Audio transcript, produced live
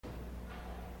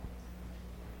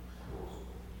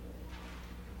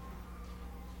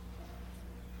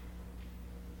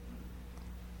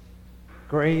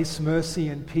Grace, mercy,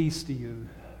 and peace to you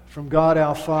from God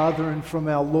our Father and from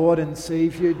our Lord and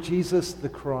Savior, Jesus the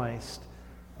Christ.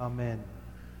 Amen.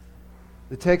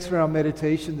 The text for our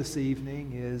meditation this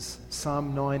evening is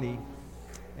Psalm 90,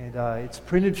 and it's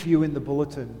printed for you in the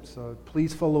bulletin, so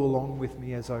please follow along with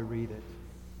me as I read it.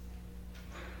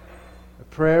 A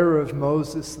prayer of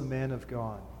Moses, the man of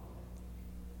God.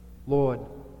 Lord,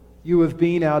 you have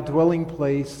been our dwelling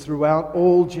place throughout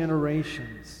all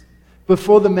generations.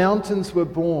 Before the mountains were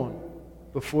born,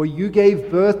 before you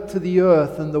gave birth to the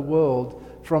earth and the world,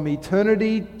 from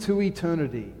eternity to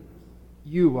eternity,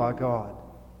 you are God.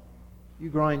 You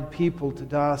grind people to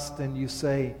dust and you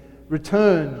say,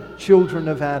 "Return, children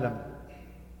of Adam."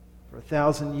 For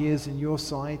 1,000 years in your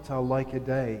sight are like a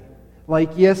day,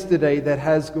 like yesterday that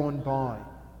has gone by,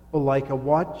 or like a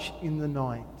watch in the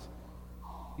night.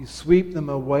 You sweep them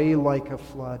away like a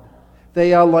flood.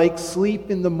 They are like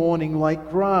sleep in the morning,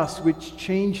 like grass which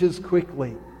changes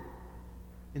quickly.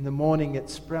 In the morning it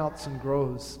sprouts and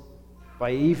grows.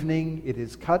 By evening it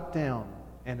is cut down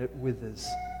and it withers.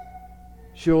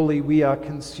 Surely we are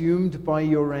consumed by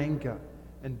your anger,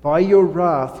 and by your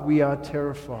wrath we are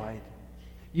terrified.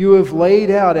 You have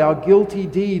laid out our guilty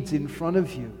deeds in front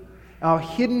of you. Our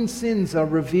hidden sins are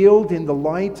revealed in the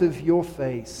light of your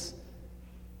face.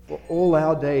 For all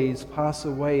our days pass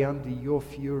away under your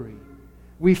fury.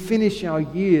 We finish our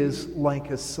years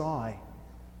like a sigh.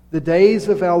 The days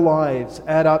of our lives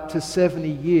add up to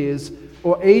 70 years,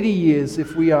 or 80 years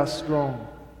if we are strong.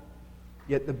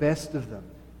 Yet the best of them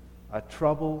are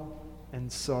trouble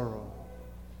and sorrow,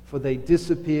 for they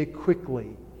disappear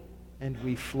quickly and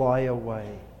we fly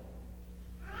away.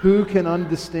 Who can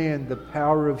understand the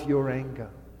power of your anger?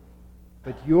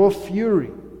 But your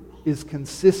fury is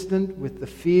consistent with the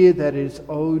fear that is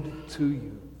owed to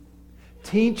you.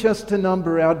 Teach us to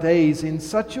number our days in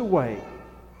such a way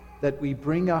that we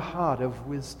bring a heart of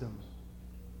wisdom.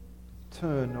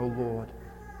 Turn, O Lord,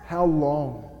 how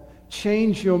long?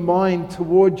 Change your mind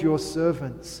toward your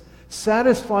servants.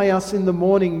 Satisfy us in the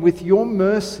morning with your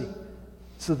mercy,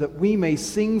 so that we may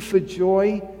sing for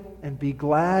joy and be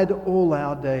glad all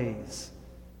our days.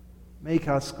 Make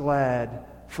us glad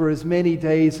for as many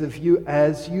days of you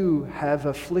as you have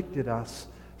afflicted us,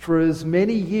 for as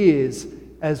many years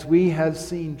as we have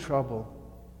seen trouble.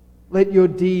 Let your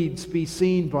deeds be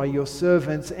seen by your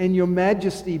servants, and your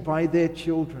majesty by their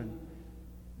children.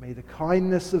 May the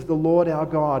kindness of the Lord our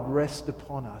God rest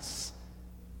upon us.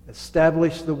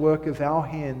 Establish the work of our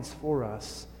hands for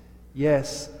us.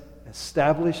 Yes,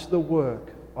 establish the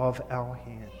work of our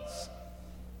hands.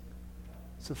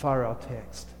 So far our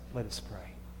text. Let us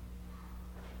pray.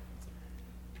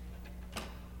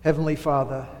 Heavenly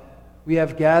Father, we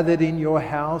have gathered in your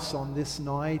house on this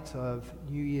night of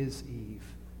New Year's Eve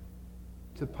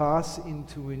to pass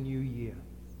into a new year.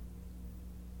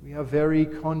 We are very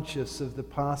conscious of the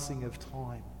passing of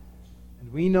time,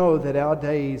 and we know that our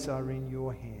days are in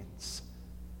your hands.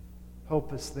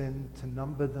 Help us then to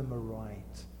number them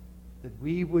aright, that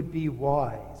we would be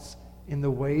wise in the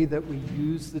way that we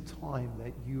use the time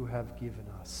that you have given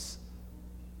us.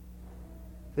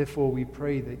 Therefore, we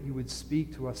pray that you would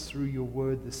speak to us through your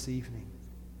word this evening.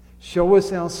 Show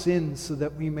us our sins so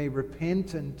that we may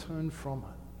repent and turn from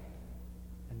it.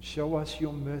 And show us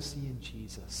your mercy in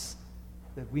Jesus,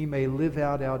 that we may live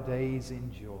out our days in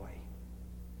joy.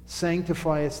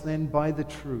 Sanctify us then by the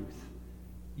truth.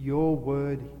 Your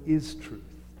word is truth.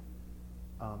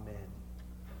 Amen.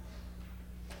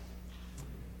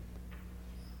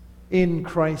 In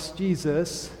Christ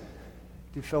Jesus,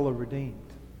 dear fellow redeemed.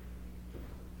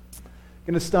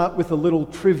 I'm going to start with a little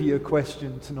trivia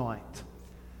question tonight.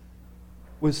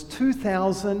 Was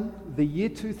 2000, the year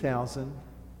 2000,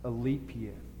 a leap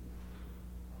year?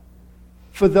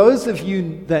 For those of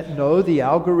you that know the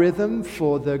algorithm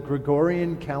for the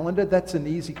Gregorian calendar, that's an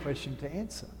easy question to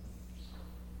answer.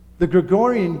 The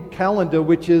Gregorian calendar,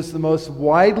 which is the most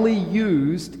widely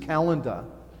used calendar,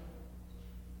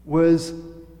 was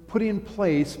put in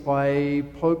place by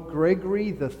Pope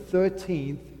Gregory the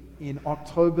 13th in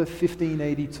October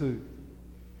 1582.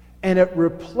 And it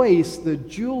replaced the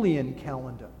Julian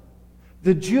calendar.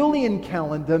 The Julian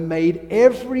calendar made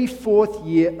every fourth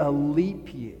year a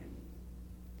leap year.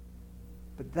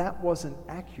 But that wasn't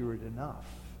accurate enough.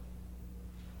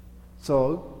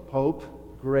 So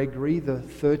Pope Gregory the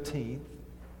 13th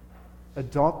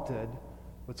adopted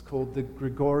what's called the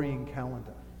Gregorian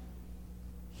calendar.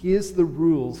 Here's the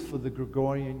rules for the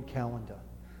Gregorian calendar.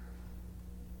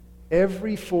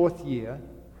 Every fourth year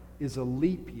is a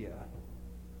leap year,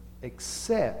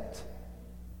 except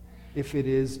if it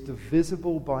is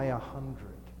divisible by 100.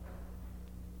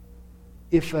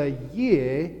 If a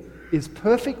year is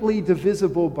perfectly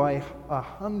divisible by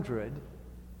 100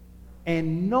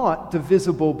 and not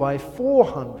divisible by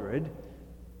 400,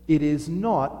 it is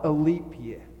not a leap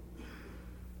year.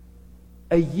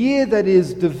 A year that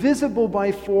is divisible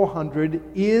by 400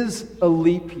 is a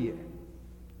leap year.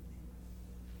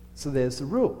 So there's the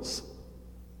rules.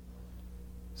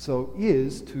 So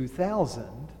is 2000,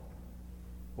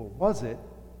 or was it,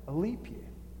 a leap year?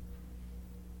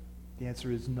 The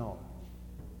answer is no.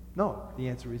 No, the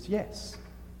answer is yes.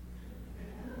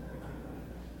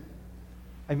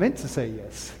 I meant to say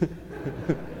yes.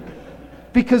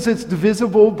 Because it's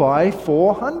divisible by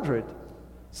 400.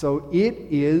 So it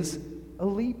is a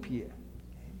leap year.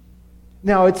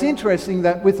 Now, it's interesting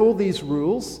that with all these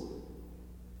rules,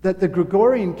 that the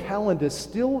Gregorian calendar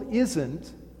still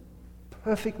isn't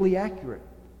perfectly accurate.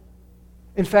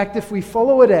 In fact, if we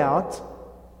follow it out,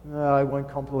 I won't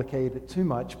complicate it too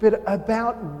much, but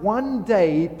about 1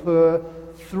 day per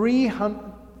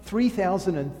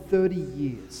 3,030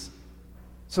 years.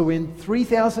 So in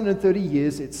 3,030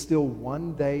 years, it's still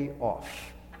 1 day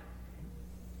off.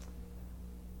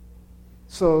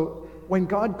 So when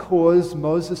God caused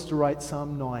Moses to write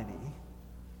Psalm 90,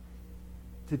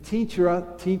 to teach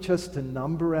us to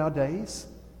number our days,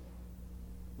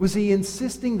 was he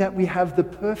insisting that we have the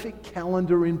perfect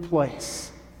calendar in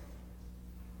place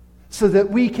so that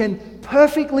we can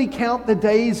perfectly count the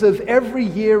days of every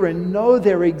year and know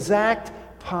their exact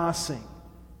passing?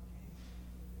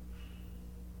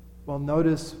 Well,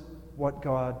 notice what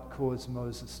God caused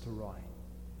Moses to write.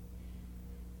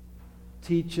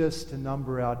 Teach us to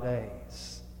number our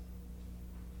days,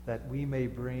 that we may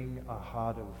bring a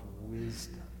heart of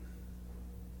wisdom.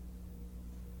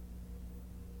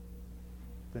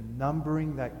 The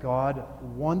numbering that God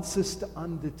wants us to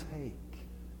undertake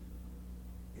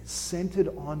is centered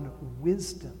on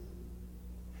wisdom.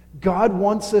 God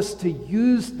wants us to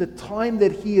use the time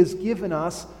that he has given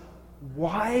us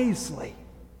wisely.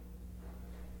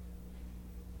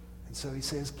 And so he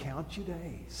says, count your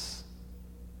days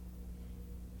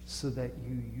so that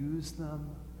you use them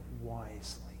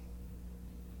wisely.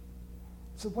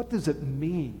 So what does it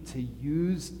mean to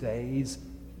use days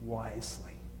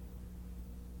wisely?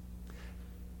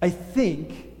 I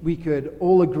think we could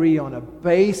all agree on a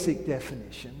basic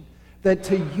definition that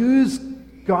to use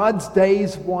God's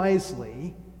days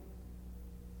wisely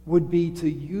would be to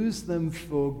use them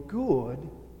for good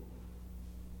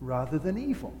rather than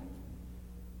evil.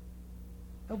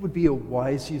 That would be a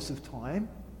wise use of time.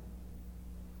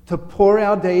 To pour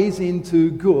our days into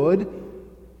good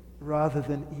rather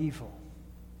than evil.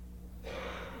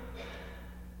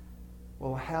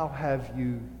 Well, how have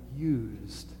you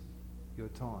used your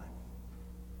time?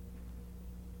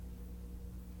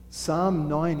 Psalm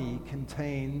 90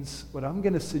 contains what I'm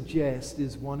going to suggest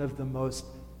is one of the most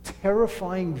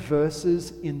terrifying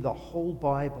verses in the whole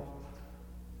Bible.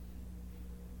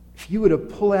 If you were to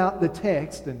pull out the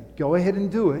text, and go ahead and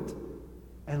do it,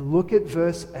 and look at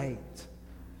verse 8.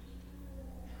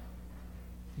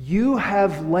 You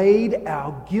have laid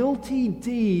our guilty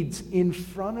deeds in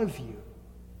front of you.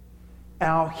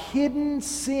 Our hidden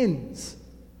sins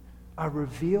are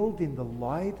revealed in the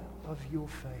light of your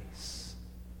face.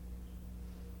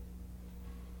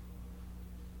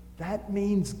 That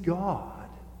means God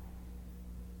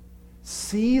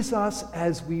sees us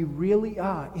as we really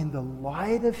are in the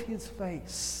light of his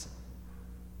face.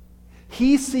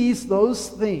 He sees those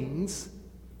things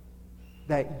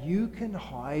that you can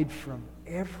hide from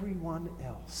everyone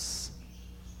else.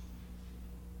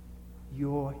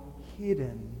 Your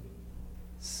hidden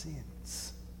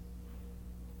sins.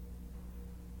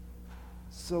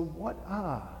 So what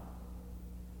are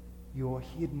your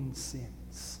hidden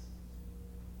sins?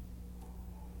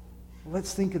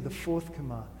 Let's think of the fourth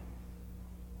commandment.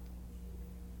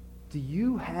 Do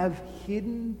you have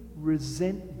hidden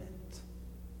resentment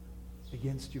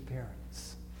against your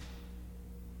parents?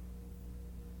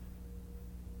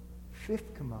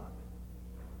 Fifth commandment.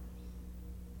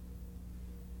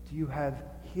 Do you have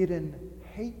hidden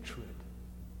hatred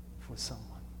for someone?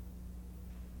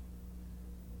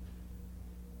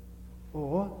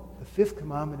 Or the fifth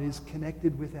commandment is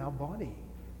connected with our body.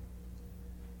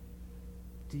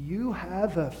 Do you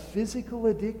have a physical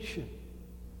addiction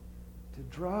to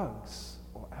drugs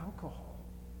or alcohol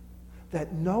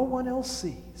that no one else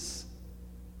sees,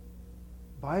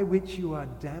 by which you are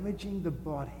damaging the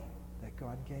body that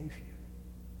God gave you?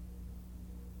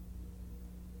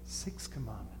 Sixth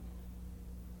commandment.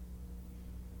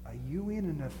 Are you in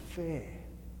an affair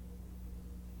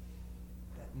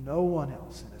that no one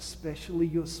else, and especially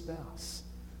your spouse,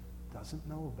 doesn't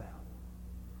know about?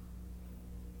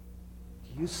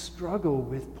 Do you struggle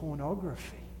with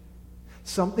pornography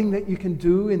Something that you can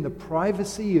do in the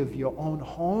privacy of your own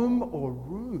home or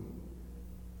room,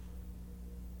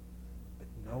 but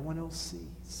no one else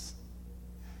sees.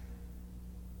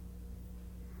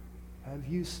 Have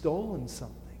you stolen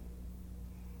something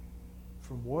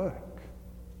from work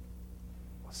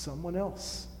or someone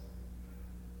else?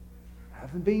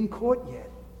 Haven't been caught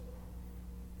yet.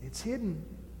 It's hidden,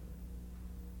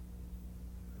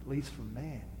 at least from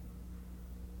man.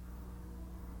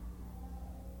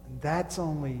 And that's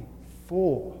only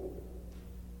 4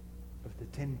 of the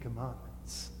 10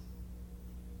 Commandments.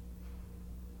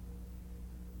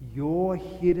 Your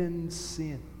hidden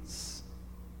sins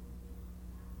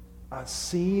are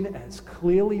seen as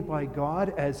clearly by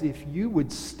God as if you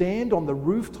would stand on the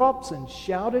rooftops and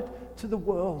shout it to the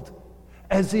world,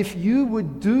 as if you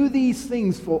would do these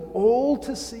things for all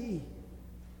to see.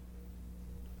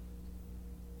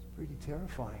 It's pretty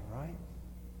terrifying, right?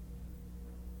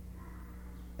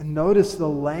 And notice the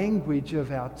language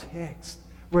of our text,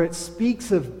 where it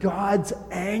speaks of God's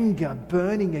anger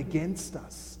burning against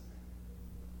us.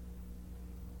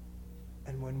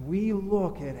 And when we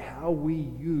look at how we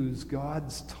use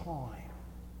God's time,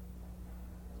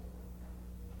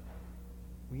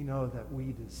 we know that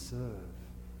we deserve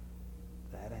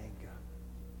that anger.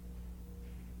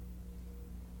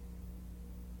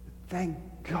 But thank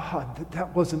God that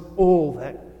that wasn't all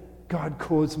that God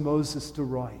caused Moses to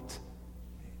write.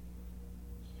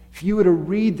 If you were to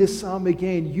read this psalm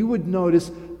again, you would notice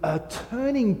a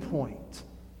turning point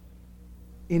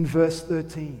in verse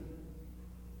 13,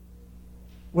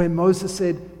 where Moses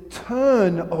said,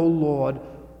 "Turn, O Lord,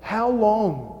 how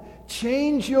long?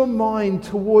 Change your mind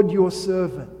toward your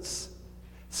servants.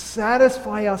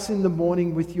 Satisfy us in the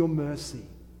morning with your mercy,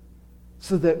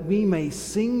 so that we may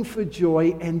sing for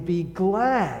joy and be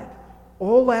glad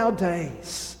all our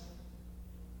days."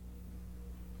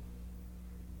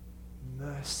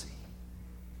 Mercy.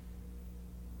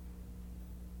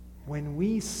 When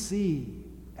we see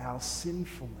our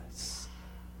sinfulness,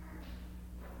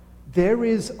 there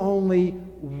is only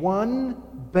one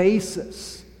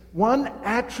basis, one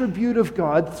attribute of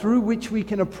God through which we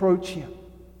can approach Him.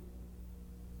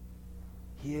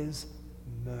 His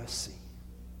mercy.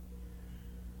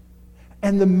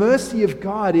 And the mercy of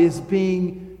God is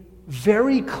being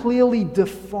very clearly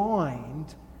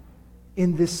defined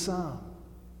in this psalm.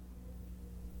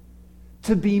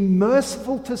 To be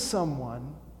merciful to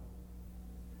someone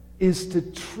is to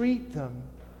treat them,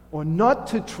 or not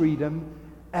to treat them,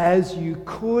 as you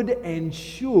could and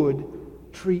should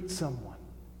treat someone.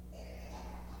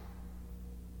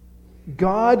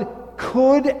 God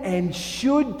could and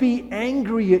should be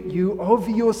angry at you over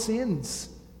your sins.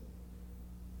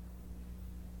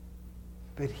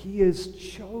 But He has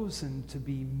chosen to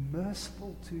be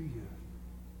merciful to you.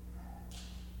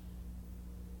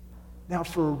 Now,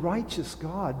 for a righteous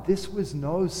God, this was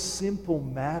no simple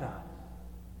matter.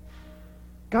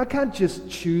 God can't just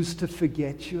choose to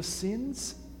forget your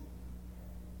sins.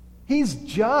 He's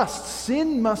just.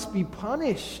 Sin must be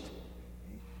punished.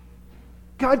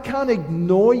 God can't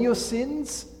ignore your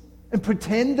sins and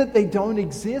pretend that they don't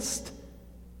exist,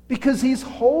 because He's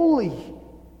holy.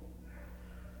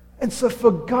 And so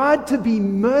for God to be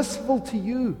merciful to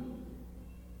you,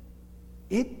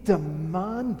 it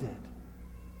demanded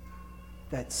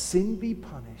that sin be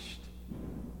punished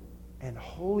and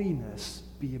holiness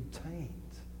be obtained.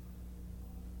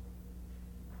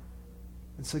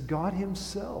 And so God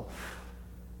Himself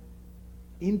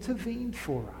intervened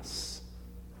for us.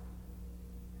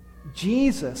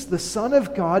 Jesus, the Son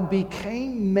of God,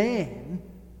 became man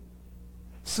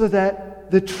so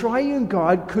that the triune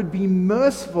God could be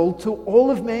merciful to all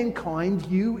of mankind,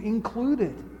 you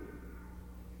included.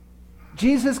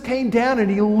 Jesus came down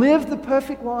and He lived the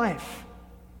perfect life.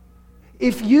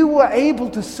 If you were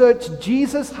able to search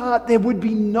Jesus' heart, there would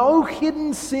be no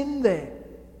hidden sin there.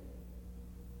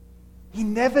 He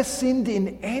never sinned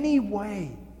in any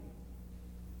way,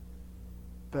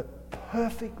 but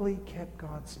perfectly kept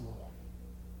God's law.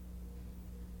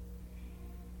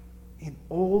 In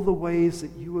all the ways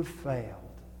that you have failed,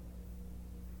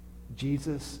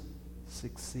 Jesus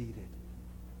succeeded.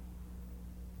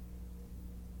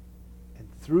 And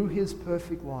through His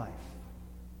perfect life,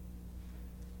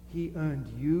 He earned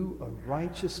you a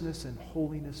righteousness and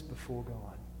holiness before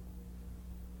God.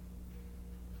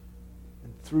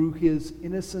 And through His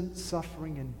innocent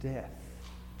suffering and death,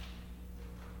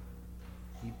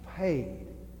 He paid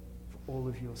for all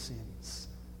of your sins.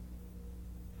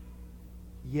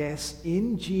 Yes,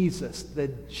 in Jesus, the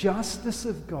justice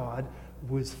of God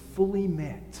was fully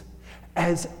met.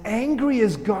 As angry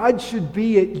as God should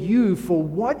be at you for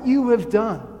what you have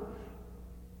done,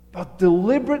 but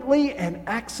deliberately and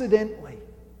accidentally,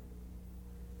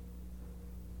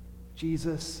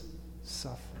 Jesus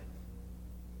suffered.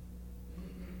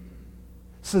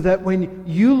 So that when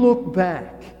you look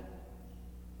back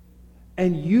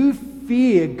and you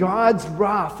fear God's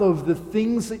wrath over the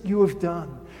things that you have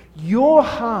done, your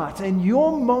heart and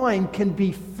your mind can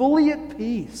be fully at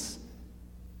peace.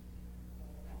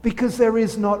 Because there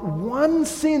is not one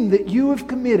sin that you have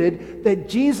committed that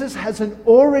Jesus hasn't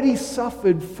already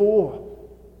suffered for.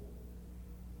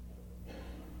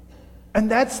 And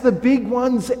that's the big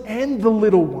ones and the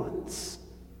little ones,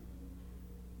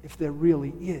 if there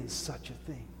really is such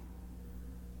a thing.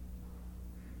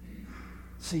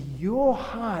 So your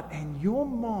heart and your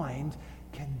mind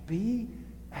can be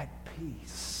at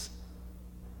peace.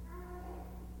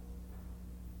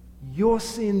 Your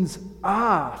sins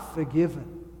are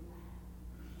forgiven.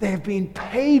 They have been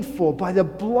paid for by the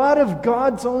blood of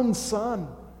God's own Son.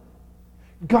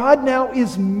 God now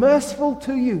is merciful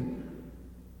to you.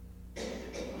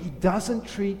 He doesn't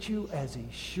treat you as He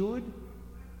should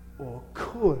or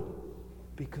could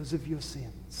because of your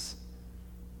sins,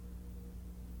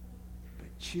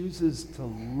 but chooses to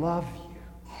love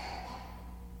you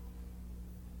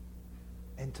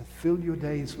and to fill your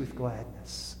days with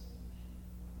gladness.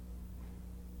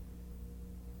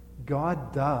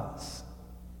 God does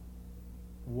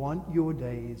want your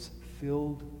days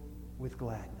filled with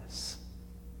gladness.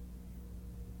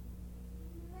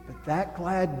 But that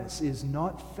gladness is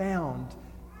not found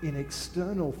in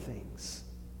external things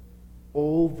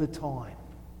all the time.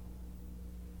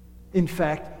 In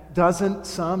fact, doesn't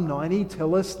Psalm 90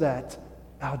 tell us that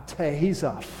our days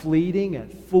are fleeting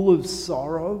and full of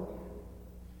sorrow?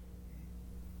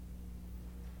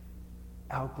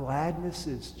 Our gladness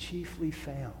is chiefly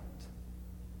found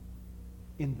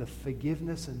in the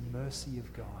forgiveness and mercy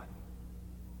of God.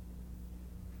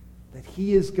 That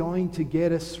He is going to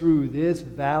get us through this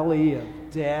valley of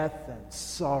death and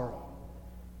sorrow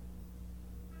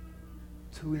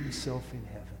to Himself in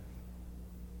heaven.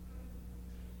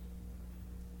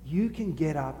 You can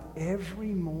get up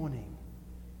every morning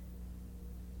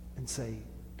and say,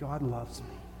 God loves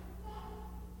me.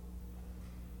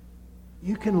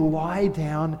 You can lie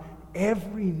down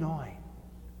every night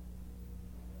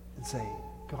and say,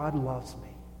 God loves me.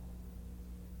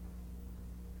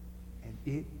 And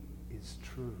it is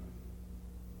true.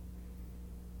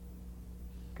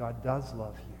 God does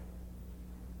love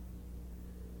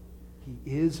you.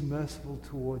 He is merciful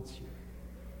towards you.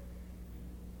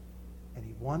 And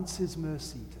He wants His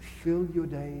mercy to fill your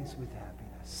days with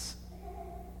happiness.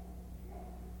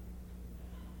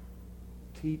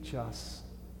 Teach us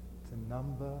to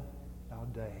number our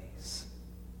days.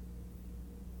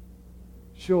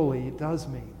 Surely it does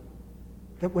mean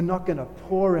that we're not going to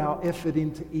pour our effort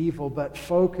into evil, but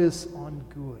focus on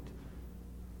good.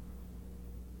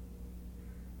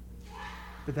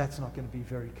 But that's not going to be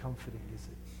very comforting, is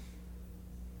it?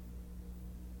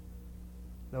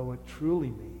 Though it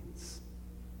truly means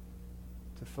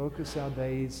to focus our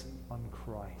days on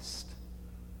Christ,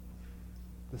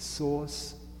 the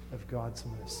source of God's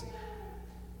mercy.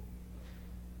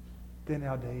 Then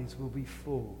our days will be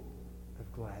full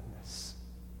of gladness.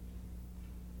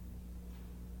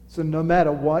 So no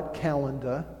matter what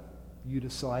calendar you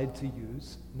decide to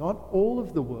use, not all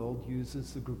of the world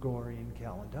uses the Gregorian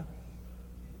calendar.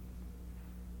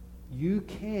 You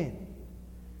can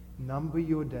number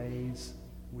your days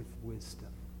with wisdom.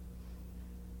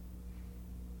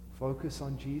 Focus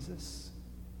on Jesus,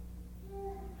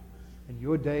 and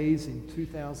your days in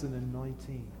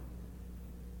 2019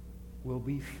 will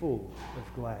be full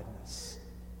of gladness.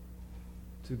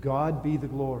 To God be the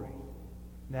glory,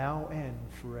 now and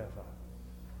forever.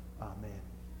 Amen.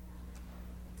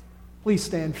 Please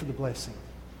stand for the blessing.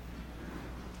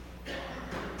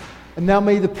 And now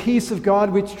may the peace of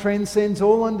God, which transcends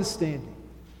all understanding,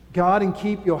 guard and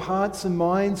keep your hearts and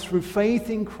minds through faith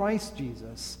in Christ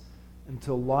Jesus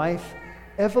until life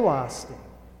everlasting.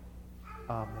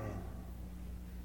 Amen.